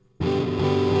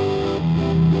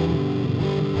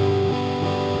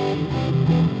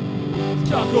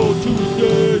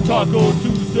Taco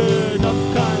Tuesday, not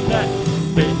the kind that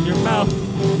spit in your mouth,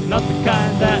 not the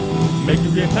kind that make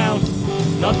you get mouse,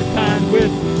 not the kind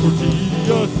with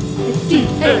tortillas.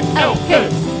 T-A-L-K,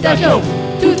 Taco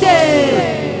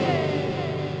Tuesday!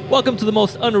 Welcome to the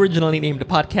most unoriginally named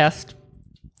podcast,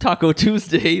 Taco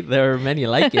Tuesday. There are many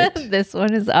like it. This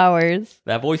one is ours.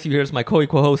 That voice you hear is my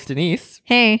co-host Denise.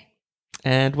 Hey.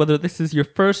 And whether this is your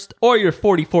first or your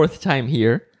 44th time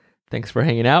here, thanks for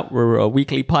hanging out. We're a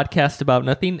weekly podcast about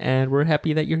nothing, and we're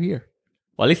happy that you're here.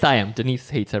 Well, at least I am.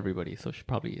 Denise hates everybody, so she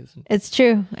probably isn't. It's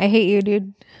true. I hate you,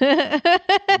 dude.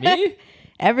 Me?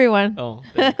 Everyone. Oh,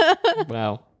 thanks.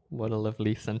 Wow. What a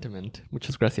lovely sentiment.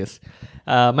 Muchas gracias.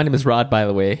 My name is Rod, by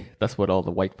the way. That's what all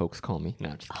the white folks call me. No,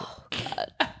 I'm just kidding. Oh,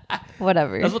 God.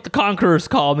 Whatever. That's what the conquerors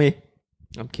call me.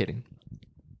 I'm kidding.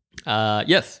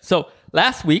 Yes. So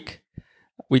last week,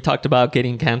 we talked about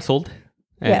getting canceled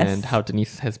and how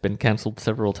Denise has been canceled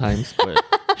several times, but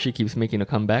she keeps making a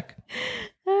comeback.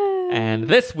 And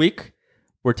this week,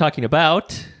 we're talking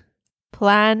about...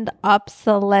 planned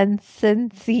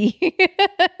obsolescence.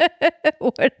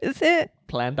 What is it?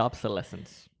 Planned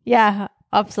obsolescence. Yeah,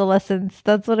 obsolescence.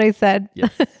 That's what I said.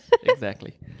 Yes,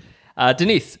 exactly.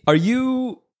 Denise, are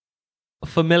you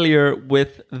familiar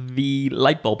with the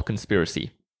light bulb conspiracy?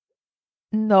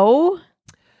 No.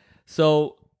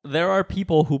 So there are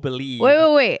people who believe...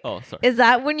 Wait. Oh, sorry. Is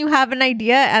that when you have an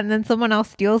idea and then someone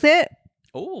else steals it?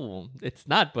 Oh, it's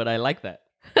not, but I like that.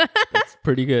 That's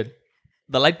pretty good.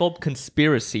 The light bulb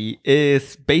conspiracy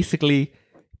is basically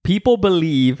people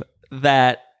believe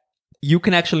that you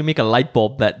can actually make a light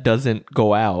bulb that doesn't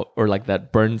go out or like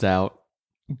that burns out,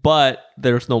 but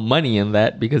there's no money in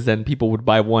that because then people would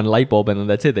buy one light bulb and then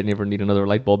that's it. They never need another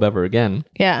light bulb ever again.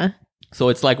 Yeah. So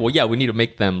it's like, well, yeah, we need to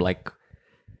make them like,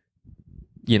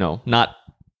 you know, not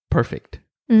perfect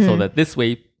so that this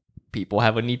way people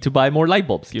have a need to buy more light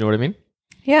bulbs. You know what I mean?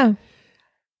 Yeah.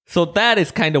 So that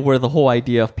is kind of where the whole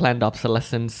idea of planned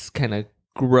obsolescence kind of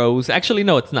grows. Actually,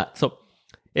 no, it's not. So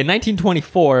in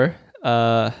 1924,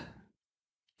 what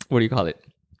do you call it?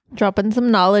 Dropping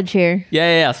some knowledge here.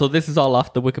 Yeah. So this is all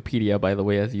off the Wikipedia, by the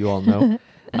way, as you all know.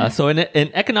 So in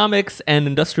economics and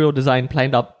industrial design,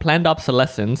 planned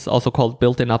obsolescence, also called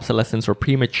built-in obsolescence or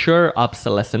premature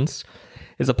obsolescence,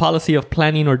 is a policy of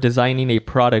planning or designing a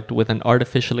product with an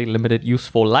artificially limited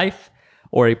useful life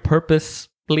or a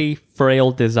purposefully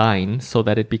frail design so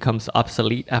that it becomes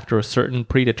obsolete after a certain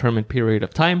predetermined period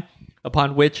of time,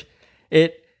 upon which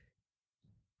it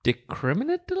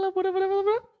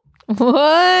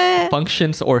What?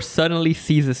 functions or suddenly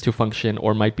ceases to function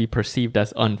or might be perceived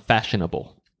as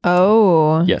unfashionable.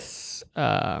 Oh. Yes.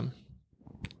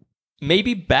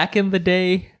 Maybe back in the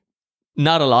day,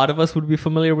 not a lot of us would be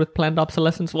familiar with planned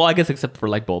obsolescence. Well, I guess except for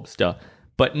light bulbs, duh.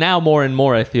 But now more and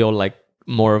more, I feel like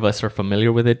more of us are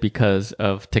familiar with it because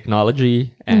of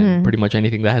technology and pretty much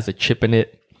anything that has a chip in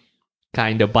it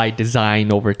kind of by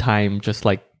design over time just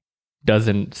like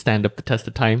doesn't stand up the test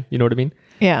of time. You know what I mean?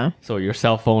 Yeah. So your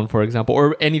cell phone, for example,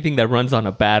 or anything that runs on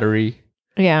a battery.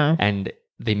 Yeah. And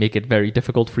they make it very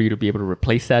difficult for you to be able to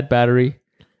replace that battery.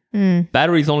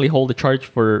 Batteries only hold a charge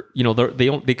for, you know,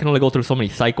 they can only go through so many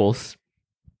cycles.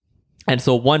 And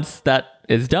so once that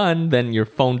is done, then your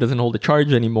phone doesn't hold a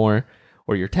charge anymore,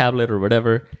 or your tablet or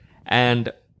whatever.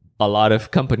 And a lot of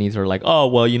companies are like, oh,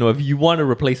 well, you know, if you want to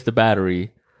replace the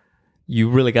battery, you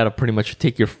really got to pretty much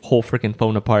take your whole freaking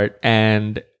phone apart.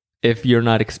 And if you're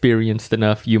not experienced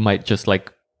enough, you might just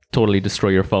like totally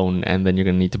destroy your phone and then you're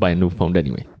going to need to buy a new phone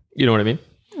anyway. You know what I mean?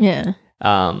 Yeah.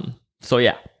 So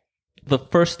yeah, the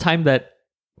first time that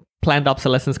planned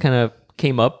obsolescence kind of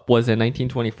came up was in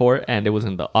 1924, and it was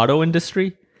in the auto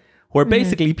industry, where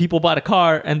basically people bought a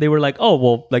car and they were like, oh,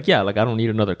 well, like, yeah, like I don't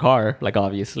need another car, like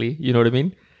obviously, you know what I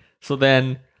mean? So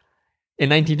then in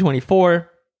 1924,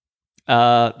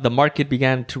 the market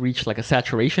began to reach like a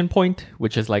saturation point,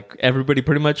 which is like everybody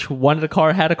pretty much wanted a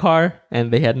car, had a car,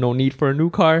 and they had no need for a new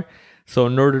car. So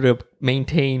in order to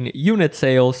maintain unit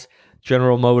sales,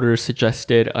 General Motors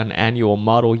suggested an annual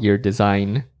model year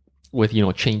design with, you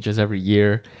know, changes every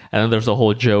year. And then there's a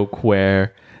whole joke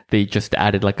where they just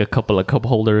added like a couple of cup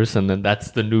holders and then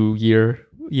that's the new year,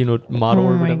 you know, model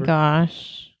or whatever. Oh my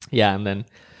gosh. Yeah, and then,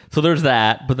 so there's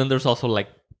that. But then there's also like,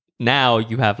 now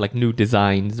you have like new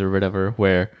designs or whatever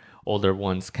where older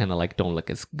ones kind of like don't look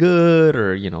as good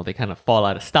or, you know, they kind of fall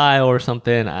out of style or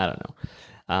something. I don't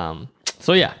know.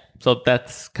 So yeah, so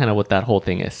that's kind of what that whole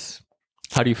thing is.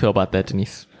 How do you feel about that,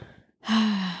 Denise?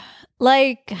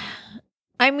 Like,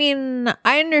 I mean,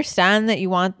 I understand that you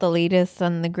want the latest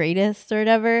and the greatest or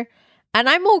whatever. And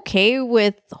I'm okay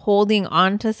with holding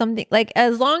on to something. Like,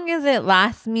 as long as it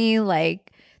lasts me,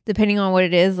 like, depending on what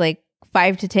it is, like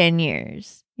 5 to 10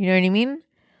 years. You know what I mean?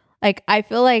 Like, I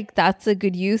feel like that's a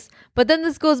good use. But then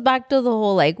this goes back to the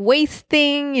whole like waste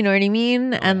thing, you know what I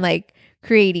mean? And like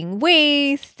creating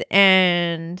waste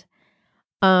and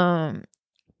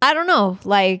I don't know.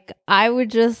 Like, I would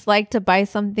just like to buy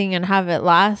something and have it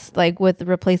last, like with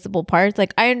replaceable parts.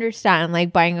 Like, I understand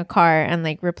like buying a car and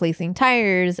like replacing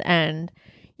tires and,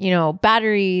 you know,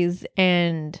 batteries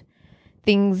and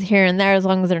things here and there as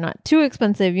long as they're not too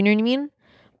expensive. You know what I mean?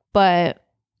 But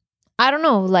I don't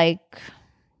know. Like,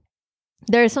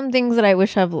 there are some things that I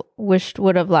wished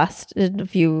would have lasted a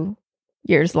few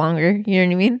years longer. You know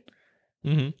what I mean?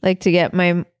 Mm-hmm. Like to get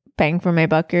my bang for my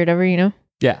buck or whatever, you know?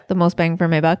 Yeah. The most bang for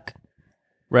my buck.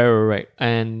 Right.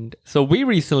 And so we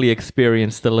recently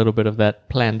experienced a little bit of that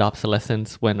planned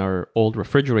obsolescence when our old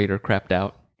refrigerator crapped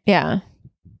out. Yeah.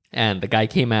 And the guy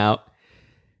came out.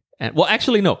 And well,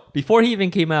 actually, no. Before he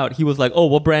even came out, he was like, "Oh,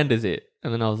 what brand is it?"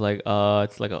 And then I was like,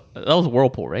 it's like that was a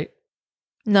Whirlpool, right?"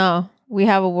 No, we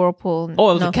have a Whirlpool. Oh,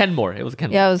 it was no. a Kenmore. It was a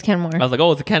Kenmore. Yeah, it was Kenmore. I was like,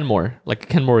 "Oh, it's a Kenmore, like a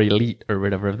Kenmore Elite or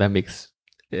whatever." If that makes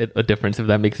it a difference, if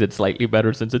that makes it slightly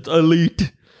better since it's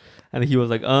Elite. And he was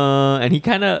like, and he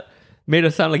kind of made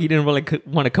it sound like he didn't really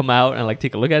want to come out and like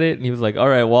take a look at it. And he was like, "All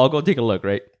right, well, I'll go take a look,"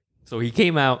 right? So he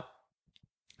came out,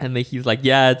 and then he's like,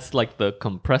 "Yeah, it's like the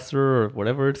compressor or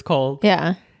whatever it's called."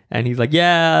 Yeah. And he's like,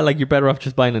 "Yeah, like you're better off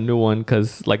just buying a new one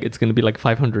because like it's gonna be like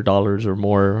 $500 or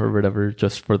more or whatever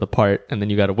just for the part, and then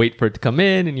you gotta wait for it to come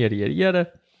in and yada yada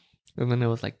yada." And then I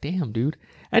was like, "Damn, dude!"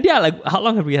 And yeah, like how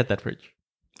long have we had that fridge?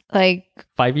 Like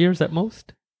 5 years at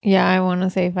most. Yeah, I want to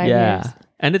say 5 years.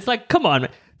 And it's like, come on,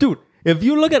 man. Dude. If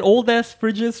you look at old ass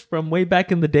fridges from way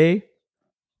back in the day,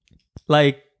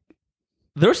 like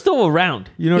they're still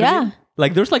around. You know what I mean?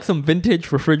 Like there's like some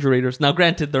vintage refrigerators. Now,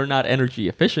 granted, they're not energy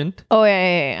efficient. Oh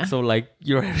yeah. So like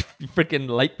your freaking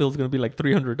light bill is gonna be like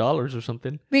 $300 or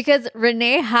something. Because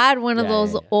Renee had one of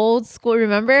those old school.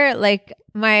 Remember, like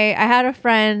I had a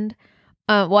friend.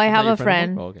 I have a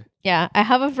friend. Oh, okay. Yeah, I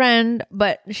have a friend,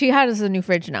 but she has a new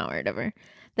fridge now or whatever.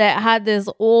 That had this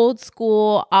old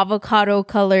school avocado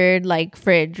colored like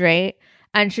fridge, right?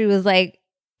 And she's like,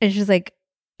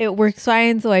 it works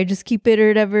fine, so I just keep it or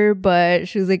whatever. But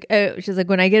she's like,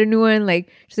 when I get a new one, like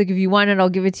she's like, if you want it, I'll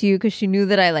give it to you, because she knew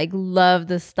that I like love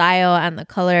the style and the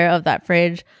color of that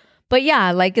fridge. But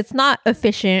yeah, like it's not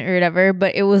efficient or whatever,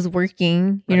 but it was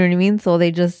working. You know what I mean? So they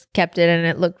just kept it, and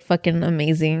it looked fucking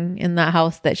amazing in that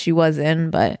house that she was in.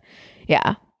 But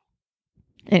yeah.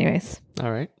 Anyways.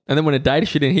 All right. And then when it died,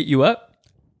 she didn't hit you up?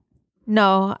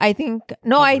 No, I think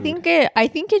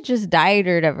it just died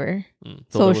or whatever.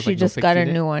 So she just got a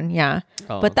new one. Yeah.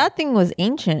 Oh, but that thing was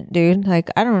ancient, dude. Like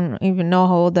I don't even know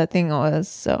how old that thing was.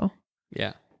 So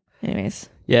yeah. Anyways.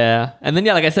 Yeah. And then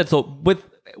like I said, so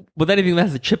with anything that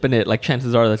has a chip in it, like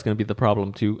chances are that's gonna be the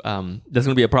problem too. There's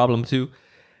gonna be a problem too.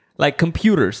 Like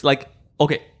computers. Like,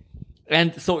 okay.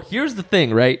 And so here's the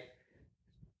thing, right?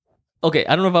 Okay,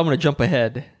 I don't know if I'm going to jump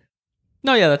ahead.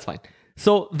 No, yeah, that's fine.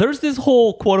 So there's this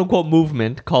whole quote-unquote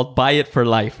movement called buy it for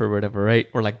life or whatever, right?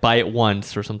 Or like buy it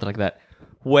once or something like that,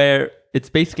 where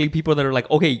it's basically people that are like,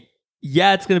 okay,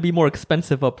 yeah, it's going to be more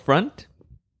expensive up front,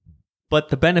 but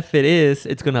the benefit is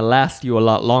it's going to last you a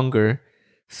lot longer,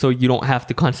 so you don't have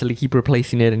to constantly keep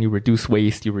replacing it, and you reduce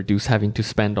waste, you reduce having to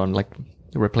spend on like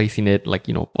replacing it like,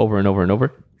 you know, over and over and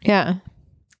over. Yeah.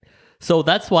 So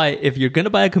that's why if you're going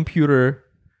to buy a computer,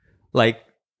 like,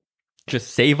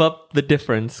 just save up the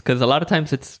difference, because a lot of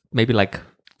times it's maybe like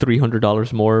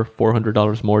 $300 more,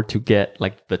 $400 more to get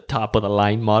like the top of the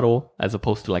line model as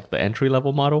opposed to like the entry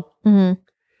level model. Mm-hmm.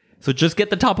 So just get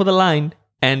the top of the line,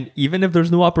 and even if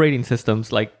there's new operating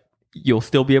systems, like you'll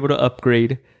still be able to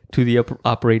upgrade to the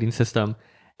operating system,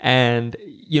 and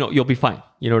you know you'll be fine.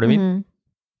 You know what I mean? Mm-hmm.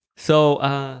 So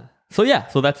yeah,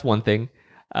 so that's one thing.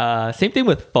 Same thing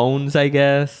with phones, I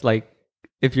guess. Like,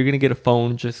 if you're gonna get a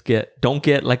phone, don't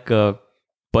get like a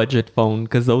budget phone,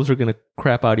 because those are gonna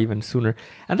crap out even sooner.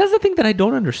 And that's the thing that I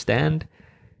don't understand.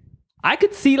 I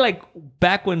could see like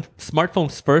back when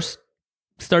smartphones first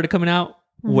started coming out,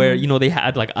 where you know they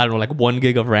had like, I don't know, like 1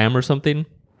 gig of RAM or something.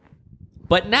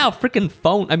 But now freaking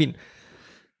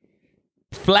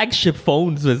flagship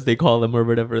phones, as they call them or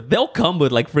whatever, they'll come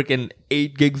with like freaking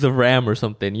 8 gigs of RAM or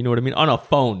something. You know what I mean? On a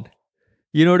phone.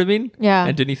 You know what I mean? Yeah.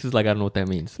 And Denise is like, I don't know what that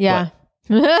means. Yeah.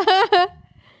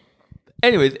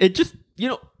 Anyways, it just, you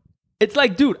know, it's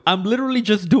like, dude, I'm literally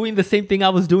just doing the same thing I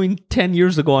was doing 10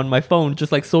 years ago on my phone,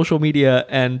 just like social media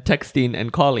and texting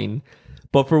and calling.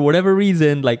 But for whatever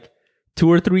reason, like 2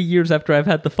 or 3 years after I've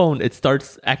had the phone, it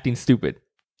starts acting stupid.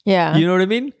 Yeah. You know what I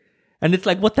mean? And it's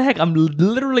like, what the heck? I'm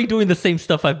literally doing the same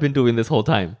stuff I've been doing this whole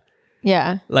time.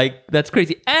 Yeah. Like, that's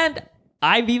crazy. And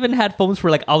I've even had phones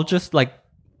where like, I'll just like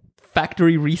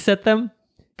factory reset them.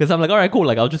 Because I'm like, all right, cool.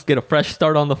 Like, I'll just get a fresh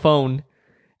start on the phone.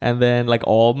 And then, like,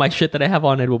 all my shit that I have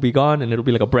on it will be gone. And it'll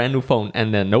be like a brand new phone.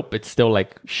 And then, nope, it's still,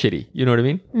 like, shitty. You know what I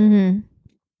mean? Mm-hmm.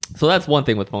 So that's one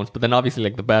thing with phones. But then, obviously,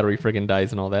 like, the battery friggin'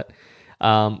 dies and all that.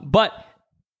 But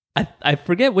I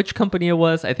forget which company it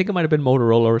was. I think it might have been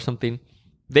Motorola or something.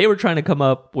 They were trying to come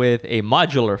up with a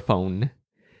modular phone,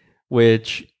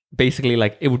 which basically,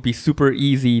 like, it would be super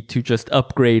easy to just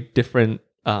upgrade different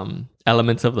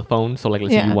elements of the phone. So, like,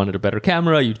 let's say you wanted a better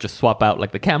camera, you just swap out,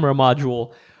 like, the camera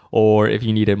module. Or if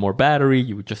you needed more battery,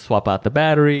 you would just swap out the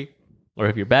battery. Or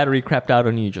if your battery crapped out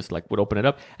on you, you just, like, would open it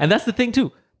up. And that's the thing,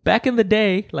 too. Back in the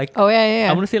day, like... Oh, yeah.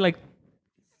 I want to say, like,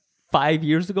 5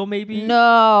 years ago, maybe?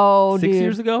 No, 6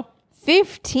 years ago?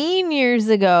 15 years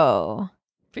ago.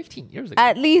 15 years ago?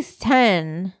 At least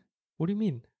 10. What do you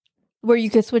mean? Where you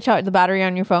could switch out the battery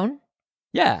on your phone?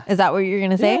 Yeah. Is that what you're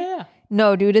going to say? Yeah.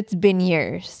 No, dude, it's been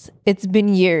years. It's been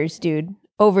years, dude.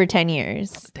 Over 10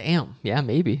 years. Damn. Yeah,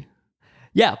 maybe.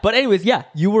 Yeah, but anyways, yeah,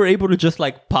 you were able to just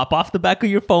like pop off the back of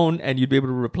your phone and you'd be able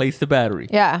to replace the battery.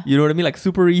 Yeah. You know what I mean? Like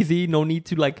super easy. No need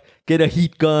to like get a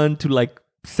heat gun to like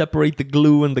separate the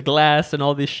glue and the glass and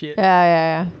all this shit.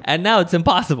 Yeah. And now it's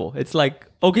impossible. It's like,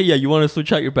 okay, yeah, you want to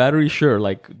switch out your battery? Sure.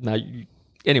 Like now,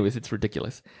 anyways, it's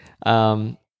ridiculous.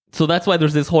 So that's why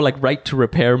there's this whole like right to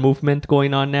repair movement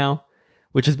going on now,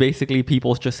 which is basically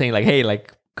people just saying like, hey,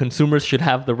 like consumers should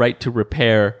have the right to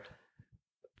repair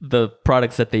the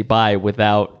products that they buy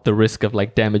without the risk of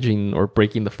like damaging or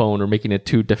breaking the phone or making it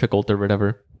too difficult or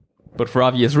whatever. But for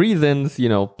obvious reasons, you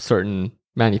know, certain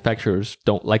manufacturers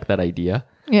don't like that idea.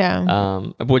 Yeah.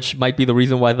 Which might be the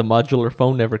reason why the modular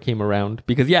phone never came around.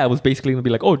 Because yeah, it was basically going to be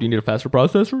like, oh, do you need a faster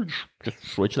processor? Just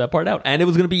switch that part out. And it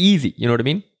was going to be easy. You know what I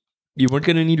mean? You weren't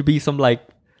going to need to be some like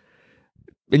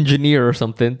engineer or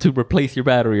something to replace your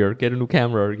battery or get a new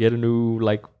camera or get a new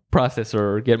like processor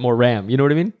or get more RAM. You know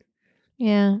what I mean?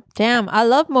 Yeah. Damn. I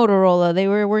love Motorola. They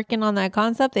were working on that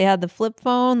concept. They had the flip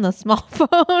phone, the small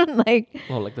phone, like,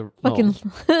 like the fucking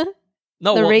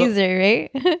no, the Razor,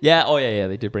 right? Yeah. Oh, yeah.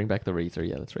 They did bring back the Razor.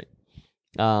 Yeah, that's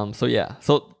right. So yeah.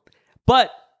 So, but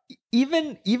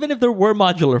even if there were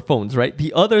modular phones, right?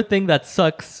 The other thing that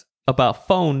sucks about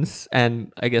phones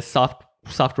and I guess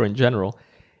software in general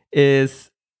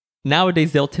is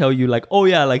nowadays they'll tell you like, oh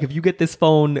yeah, like if you get this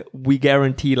phone, we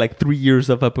guarantee like 3 years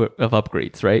of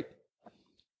upgrades, right?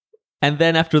 And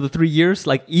then after the 3 years,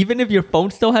 like even if your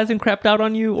phone still hasn't crapped out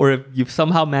on you, or if you've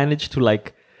somehow managed to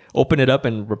like open it up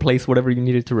and replace whatever you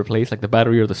needed to replace, like the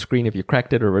battery or the screen, if you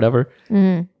cracked it or whatever,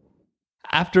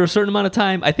 after a certain amount of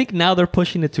time, I think now they're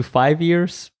pushing it to 5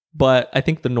 years, but I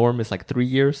think the norm is like 3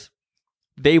 years.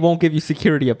 They won't give you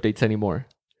security updates anymore.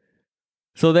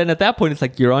 So then at that point, it's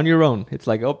like you're on your own. It's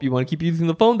like, oh, you want to keep using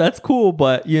the phone? That's cool,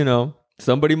 but you know,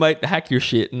 somebody might hack your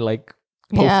shit and like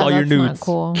post all your nudes. Not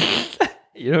cool.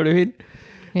 You know what I mean?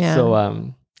 Yeah.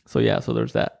 So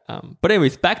there's that. But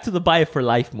anyways, back to the buy it for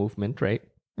life movement, right?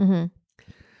 Mm-hmm.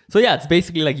 So yeah, it's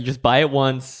basically like you just buy it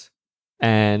once,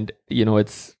 and you know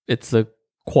it's a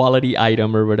quality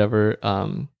item or whatever.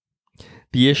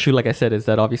 The issue, like I said, is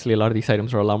that obviously a lot of these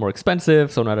items are a lot more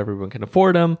expensive, so not everyone can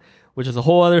afford them, which is a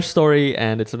whole other story,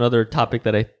 and it's another topic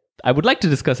that I would like to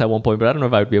discuss at one point, but I don't know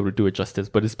if I would be able to do it justice.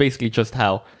 But it's basically just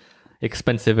how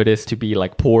expensive it is to be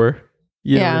like poor.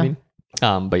 You know what I mean?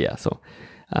 But yeah, so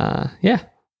yeah.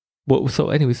 Well, so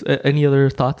anyways, any other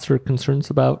thoughts or concerns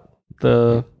about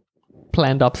the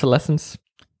planned obsolescence?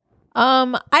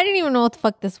 I didn't even know what the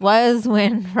fuck this was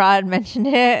when Rod mentioned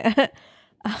it.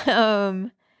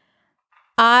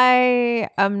 I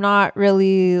am not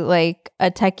really like a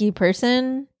techie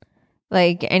person.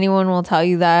 Like anyone will tell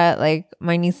you that. Like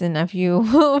my niece and nephew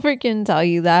will freaking tell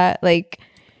you that. Like,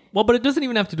 well, but it doesn't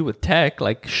even have to do with tech,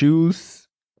 like shoes.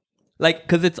 Like,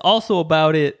 because it's also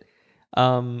about it,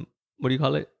 what do you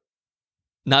call it?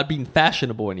 Not being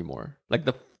fashionable anymore. Like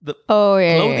the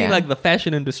clothing, like the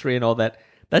fashion industry and all that.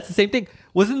 That's the same thing.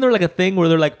 Wasn't there like a thing where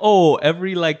they're like, oh,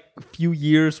 every like few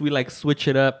years we like switch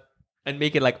it up and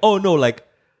make it like, oh no, like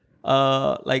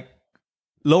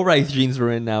low-rise jeans are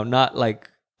in now, not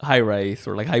like high-rise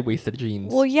or like high-waisted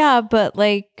jeans. Well, yeah, but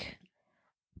like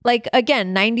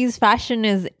again, 90s fashion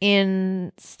is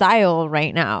in style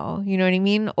right now. You know what I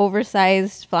mean?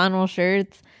 Oversized flannel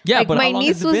shirts. Yeah, like, but my how long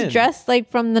niece has it was been? dressed like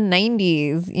from the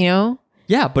 90s, you know?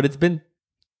 Yeah, but it's been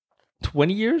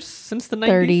 20 years since the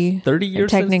 90s? 30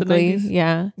 years since the 90s?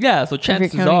 Yeah. Yeah, so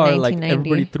chances counting are like 1990.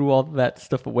 everybody threw all that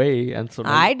stuff away, and so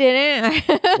now I didn't.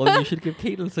 well, then you should give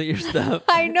Caitlin some of your stuff.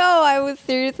 I know. I was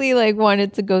seriously like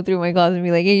wanted to go through my closet and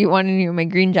be like, hey, you want any of my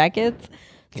green jackets?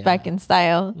 It's back in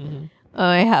style. Mm-hmm.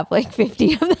 I have like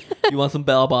 50 of them. You want some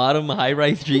bell bottom, high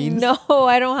rise jeans? No,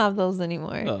 I don't have those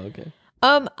anymore. Oh, okay.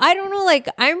 I don't know, like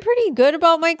I'm pretty good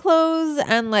about my clothes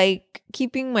and like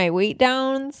keeping my weight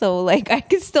down, so like I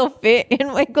could still fit in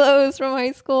my clothes from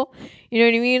high school. You know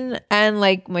what I mean? And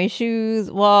like my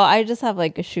shoes, well, I just have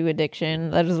like a shoe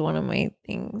addiction. That is one of my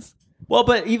things. Well,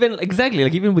 but even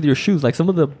even with your shoes, like some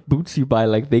of the boots you buy,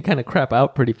 like they kind of crap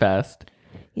out pretty fast.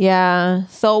 Yeah.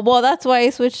 So, well, that's why I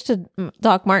switched to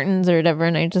Doc Martens or whatever,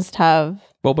 and I just have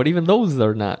Well, but even those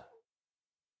are not.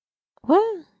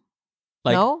 what?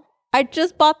 Like, No, I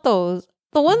just bought those.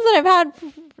 The ones that I've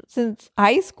had since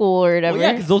high school or whatever. well,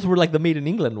 yeah, because those were like the made in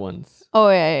England ones. Oh,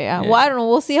 yeah. Yeah. Well, I don't know.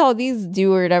 We'll see how these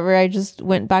do or whatever. I just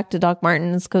went back to Doc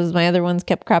Martens because my other ones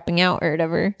kept crapping out or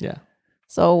whatever. Yeah.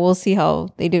 So we'll see how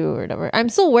they do or whatever. I'm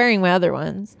still wearing my other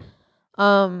ones.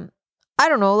 I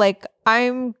don't know. Like,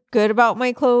 I'm good about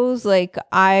my clothes. Like,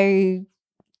 I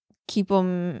keep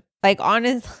them, like,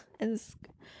 honest. And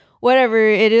whatever.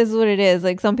 It is what it is.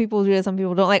 Like, some people do it, some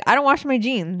people don't. Like, I don't wash my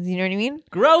jeans. You know what I mean?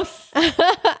 Gross.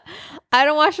 I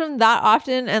don't wash them that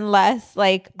often unless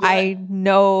like I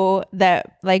know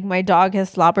that like my dog has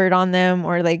slobbered on them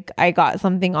or like I got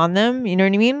something on them. You know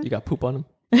what I mean? You got poop on them.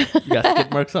 You got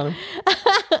skid marks on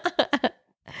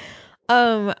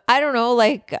them. I don't know.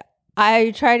 Like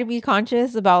I try to be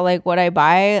conscious about like what I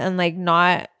buy and like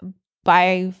not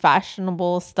buy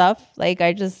fashionable stuff. Like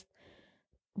I just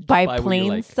buy buy what you plain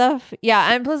like. stuff.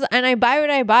 Yeah, and plus, and I buy what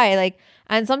I buy. Like,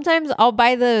 and sometimes I'll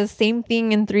buy the same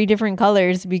thing in 3 different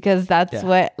colors because that's Yeah.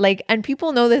 what like. And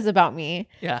people know this about me.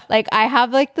 Yeah. Like, I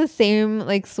have like the same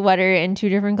like sweater in 2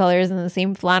 different colors and the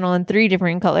same flannel in 3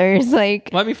 different colors. Like,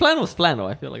 Well, I mean, flannel's flannel.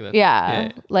 I feel like that.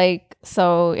 yeah, like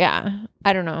so. Yeah,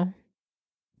 I don't know.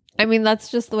 I mean, that's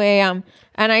just the way I am,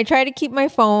 and I try to keep my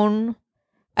phone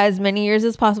as many years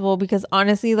as possible because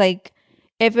honestly, like,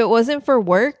 if it wasn't for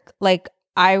work, like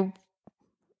I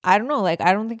don't know, like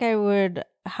I don't think I would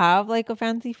have like a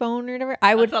fancy phone or whatever.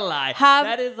 I would That's a lie. have-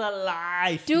 That is a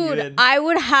lie, dude, Steven. I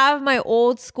would have my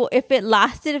old school if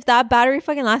that battery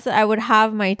fucking lasted, I would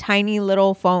have my tiny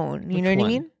little phone. You Which know what one?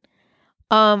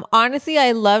 I mean? Honestly,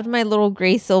 I loved my little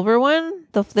gray silver one,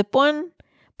 the flip one.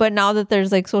 But now that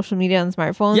there's like social media and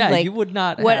smartphones, Yeah, like you would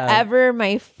not have- whatever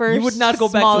my first would not go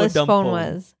back to a smallest dumb phone phone.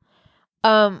 was.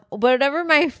 Whatever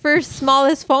my first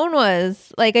smallest phone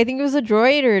was, like I think it was a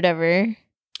Droid or whatever.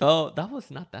 Oh, that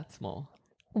was not that small.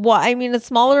 Well, I mean, it's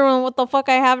smaller than what the fuck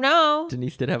I have now.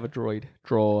 Denise did have a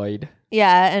droid.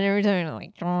 Yeah, and every time I'm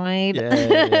like Droid.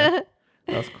 Yeah.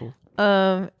 That's cool.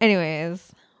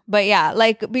 Anyways, but yeah,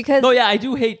 like because No, yeah, I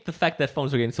do hate the fact that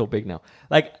phones are getting so big now.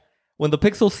 Like, when the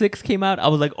Pixel 6 came out, I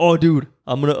was like, oh, dude,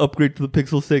 I'm going to upgrade to the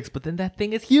Pixel 6. But then that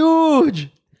thing is huge.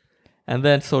 And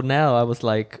then, so now I was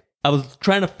like, I was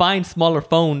trying to find smaller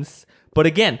phones. But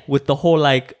again, with the whole,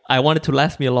 like, I want it to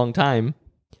last me a long time.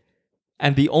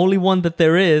 And the only one that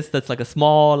there is that's like a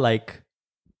small, like,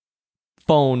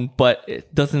 phone, but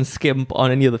it doesn't skimp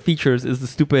on any of the features is the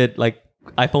stupid, like,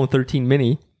 iPhone 13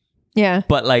 mini. yeah,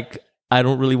 But, like, I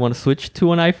don't really want to switch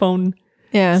to an iPhone.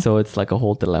 yeah. So it's like a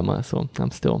whole dilemma. So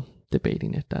I'm still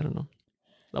debating it. I don't know.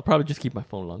 I'll probably just keep my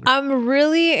phone longer. I'm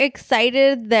really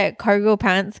excited that cargo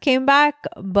pants came back,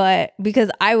 but because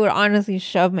I would honestly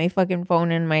shove my fucking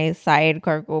phone in my side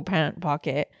cargo pant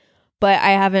pocket, but I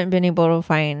haven't been able to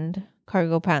find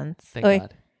cargo pants. Thank Like,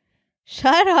 God.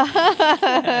 shut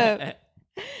up.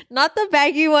 Not the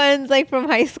baggy ones like from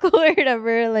high school or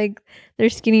whatever. Like they're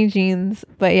skinny jeans,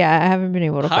 but yeah, I haven't been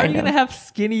able to How are find you them. going to have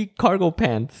skinny cargo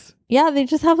pants? Yeah, they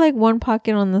just have like one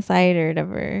pocket on the side or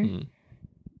whatever. Hmm.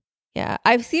 Yeah,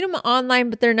 I've seen them online,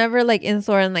 but they're never like in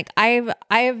store. And like I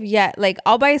have yet like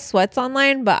I'll buy sweats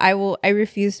online, but I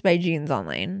refuse to buy jeans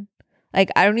online. Like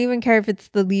I don't even care if it's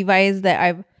the Levi's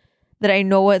that I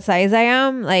know what size I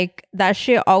am. Like that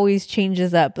shit always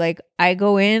changes up. Like I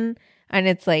go in and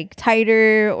it's like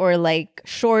tighter or like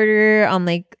shorter on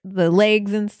like the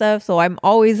legs and stuff. So I'm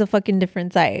always a fucking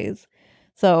different size.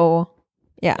 So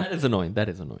yeah. That is annoying.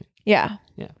 Yeah.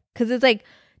 Yeah. Cause it's like,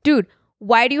 dude,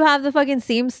 why do you have the fucking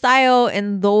same style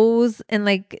and those and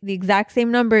like the exact same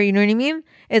number? You know what I mean?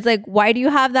 It's like, why do you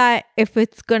have that if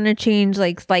it's gonna change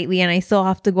like slightly and I still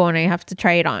have to go and I have to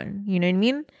try it on? You know what I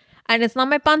mean? And it's not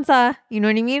my panza. You know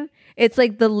what I mean? It's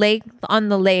like the length on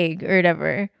the leg or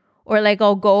whatever. Or like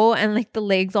I'll go and like the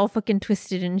legs all fucking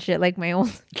twisted and shit like my old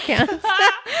pants.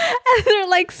 And they're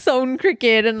like sewn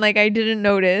crooked and like I didn't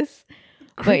notice.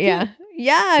 But yeah.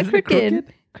 Yeah, Isn't it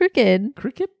crooked. Crooked.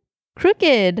 Cricket?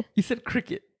 Crooked. You said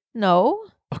cricket. No.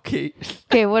 Okay.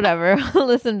 Okay, whatever.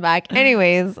 Listen back.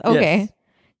 Anyways, okay. Yes.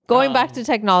 Going back to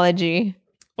technology.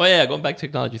 Oh, yeah. Going back to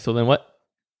technology. So then what?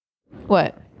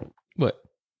 What? What?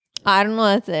 I don't know.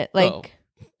 That's it. Like,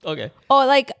 Okay. oh,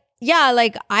 like yeah,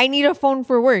 like I need a phone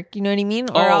for work, you know what I mean?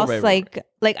 Or Oh, else right.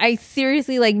 like I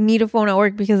seriously like need a phone at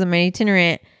work because I'm an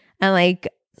itinerant and like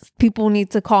people need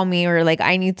to call me or like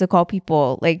I need to call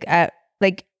people like at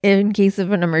like in case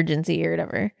of an emergency or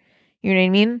whatever. You know what I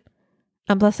mean?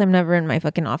 And plus I'm never in my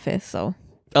fucking office, so.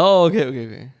 Oh,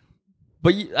 okay.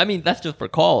 But I mean, that's just for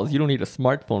calls. You don't need a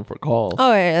smartphone for calls.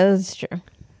 Oh, yeah, that's true.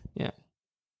 Yeah.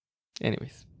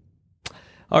 Anyways.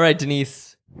 All right,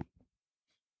 Denise.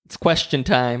 It's question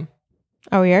time.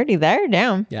 Are we already there?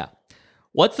 Damn. Yeah.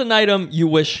 What's an item you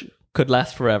wish could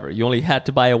last forever? You only had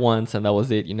to buy it once and that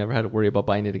was it. You never had to worry about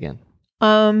buying it again.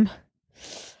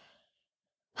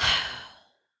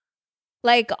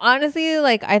 Like honestly,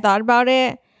 like I thought about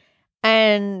it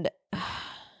and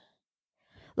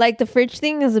like the fridge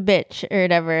thing is a bitch or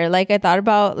whatever. Like I thought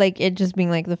about like it just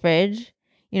being like the fridge.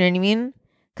 You know what I mean?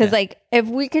 Because Yeah. like if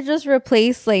we could just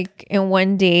replace like in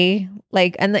one day,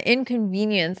 like and the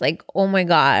inconvenience, like oh my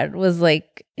god, was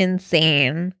like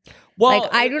insane. Well,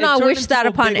 Like, I do it not turned wish into that a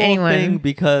upon big old anyone. thing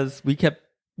because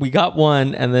we got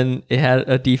one and then it had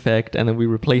a defect and then we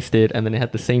replaced it and then it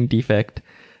had the same defect.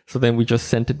 So then we just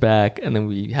sent it back and then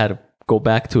we had to go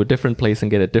back to a different place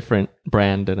and get a different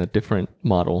brand and a different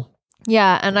model.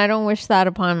 Yeah, and I don't wish that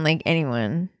upon like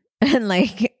anyone. And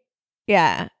like,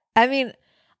 yeah, I mean,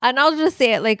 and I'll just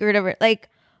say it like or whatever. Like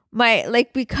my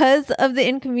like because of the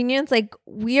inconvenience, like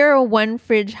we are a one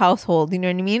fridge household. You know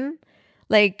what I mean?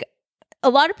 Like a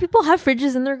lot of people have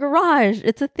fridges in their garage.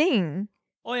 It's a thing.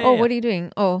 Oh, yeah. Oh, yeah. what are you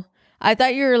doing? Oh, I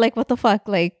thought you were like, what the fuck?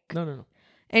 Like, No.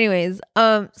 anyways,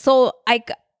 so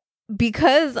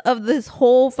because of this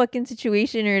whole fucking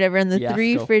situation or whatever, and the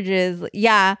three Fiasco. fridges,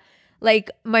 yeah,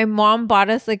 like my mom bought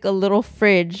us like a little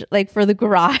fridge like for the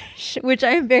garage, which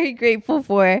I'm very grateful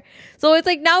for. So it's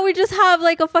like now we just have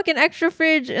like a fucking extra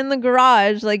fridge in the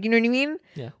garage, like you know what I mean?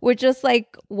 Yeah. With just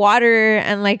like water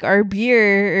and like our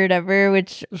beer or whatever,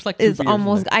 which There's like two is beers in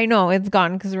almost there. I know it's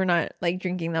gone because we're not like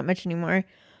drinking that much anymore.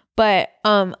 But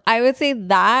I would say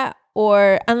that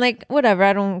or and like whatever,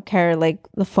 I don't care like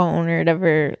the phone or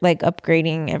whatever, like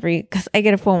upgrading every because I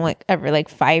get a phone like every like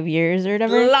 5 years or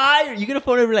whatever. Liar! You get a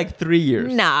phone every like 3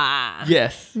 years. Nah.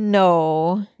 Yes.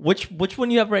 No. Which one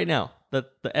you have right now? The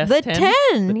S10? The 10,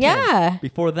 The 10. yeah.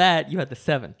 Before that, you had the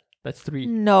 7. That's 3.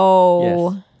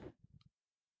 No. Yes.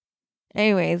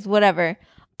 Anyways, whatever.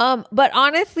 But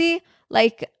honestly,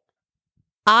 like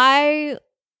I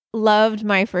loved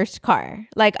my first car.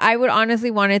 Like I would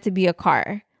honestly want it to be a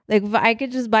car. Like if I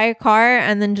could just buy a car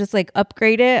and then just like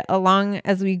upgrade it along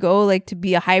as we go, like to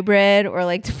be a hybrid or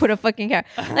like to put a fucking camera.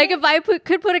 Like if I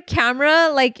could put a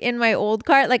camera like in my old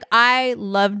car, like I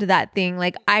loved that thing.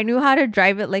 Like I knew how to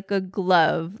drive it like a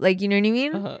glove. Like you know what I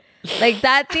mean? Uh-huh. Like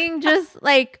that thing just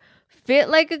like fit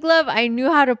like a glove. I knew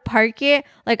how to park it.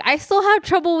 Like I still have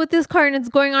trouble with this car and it's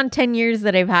going on 10 years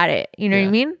that I've had it. You know what Yeah.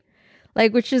 I mean?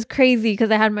 Like, which is crazy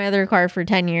because I had my other car for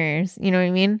 10 years. You know what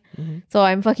I mean? Mm-hmm. So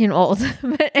I'm fucking old.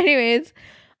 But anyways,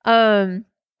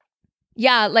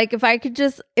 yeah, like if I could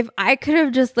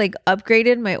have just like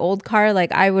upgraded my old car,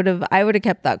 like I would have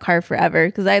kept that car forever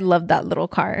because I love that little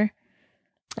car.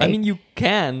 I mean, you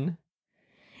can.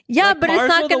 Yeah, Like, but it's cars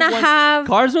not are the gonna one- have.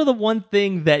 Cars are the one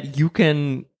thing that you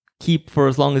can keep for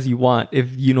as long as you want if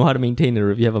you know how to maintain it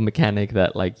or if you have a mechanic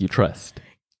that like you trust.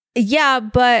 Yeah,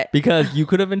 but Because you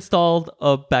could have installed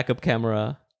a backup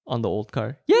camera on the old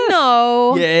car. Yes.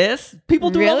 no. Yes. People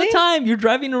do it all the Really? time. You're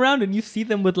driving around and you see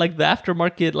them with like the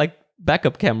aftermarket like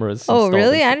backup cameras. Oh, installed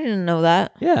really? and I shit. didn't know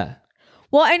that. Yeah.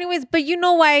 Well, anyways, but you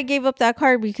know why I gave up that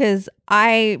car because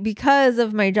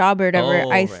of my job or whatever. Oh,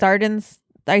 I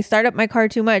right. start up my car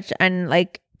too much and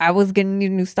like I was gonna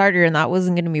need a new starter and that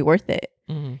wasn't gonna be worth it.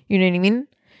 Mm-hmm. You know what I mean?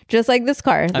 Just like this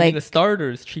car. I mean, a starter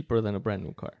is cheaper than a brand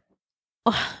new car.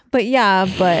 But yeah,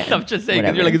 but I'm just saying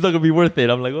because you're whatever. like, it's not going to be worth it.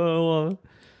 I'm like, oh, well.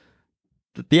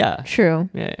 Yeah. True.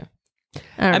 Yeah.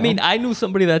 I I mean, I knew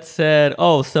somebody that said,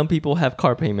 oh, some people have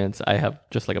car payments. I have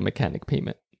just like a mechanic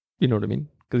payment. You know what I mean?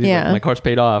 Because Yeah. my car's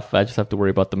paid off. I just have to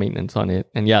worry about the maintenance on it.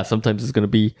 And yeah, sometimes it's going to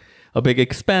be a big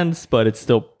expense, but it's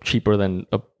still cheaper than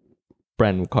a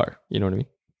brand new car. You know what I mean?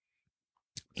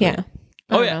 yeah.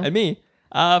 I Oh, don't yeah. know. And me.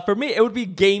 For me, it would be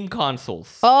game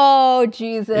consoles. Oh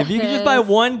Jesus! If you could just buy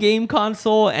one game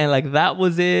console and like that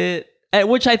was it,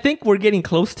 which I think we're getting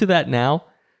close to that now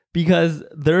because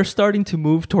they're starting to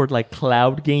move toward like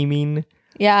cloud gaming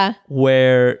Yeah.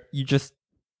 where you just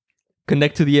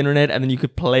connect to the internet and then you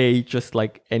could play just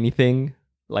like anything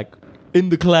like in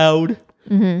the cloud.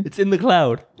 Mm-hmm. It's in the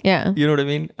cloud. Yeah. You know what I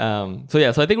mean? So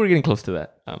I think we're getting close to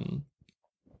that.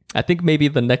 I think maybe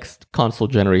the next console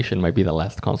generation might be the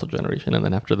last console generation, and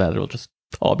then after that, it'll just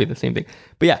all be the same thing.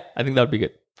 But yeah, I think that would be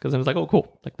good because then it's like, oh,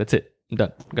 cool, like that's it. I'm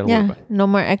done. Gotta Yeah. work. No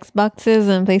more Xboxes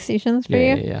and PlayStations for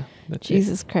Yeah, you. yeah. That's it.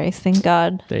 Jesus Christ! Thank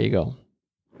God. There you go.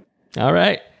 All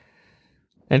right.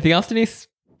 Anything else, Denise?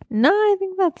 No, I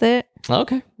think that's it.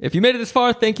 Okay. If you made it this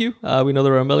far, thank you. We know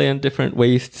there are a million different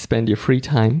ways to spend your free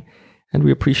time, and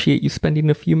we appreciate you spending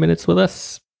a few minutes with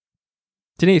us.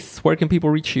 Denise, where can people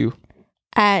reach you?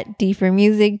 At D for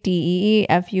Music,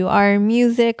 DEEFUR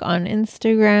Music on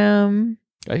Instagram.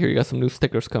 I hear you got some new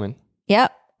stickers coming.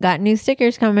 Yep. Got new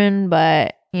stickers coming,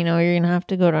 but you're going to have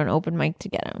to go to an open mic to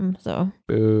get them. So,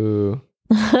 Boo.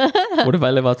 What if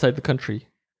I live outside the country?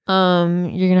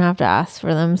 you're going to have to ask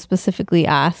for them, specifically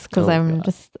ask, because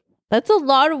that's a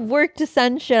lot of work to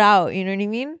send shit out. You know what I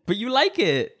mean? But you like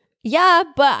it. Yeah,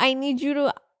 but I need you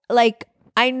to,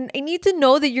 I need to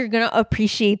know that you're going to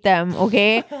appreciate them,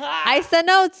 okay? I send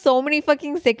out so many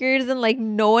fucking stickers and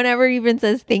no one ever even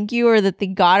says thank you or that they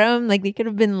got them. They could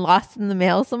have been lost in the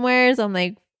mail somewhere. So I'm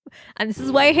like, and this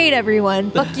is why I hate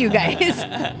everyone. Fuck you guys.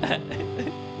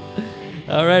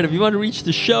 All right. If you want to reach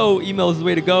the show, email is the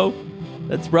way to go.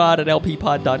 That's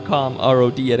rod@lppod.com,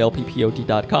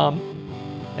 rod@lppod.com.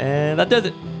 And that does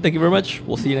it. Thank you very much.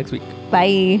 We'll see you next week.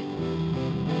 Bye.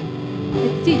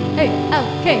 It's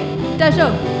TALK, the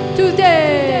show, Tuesday.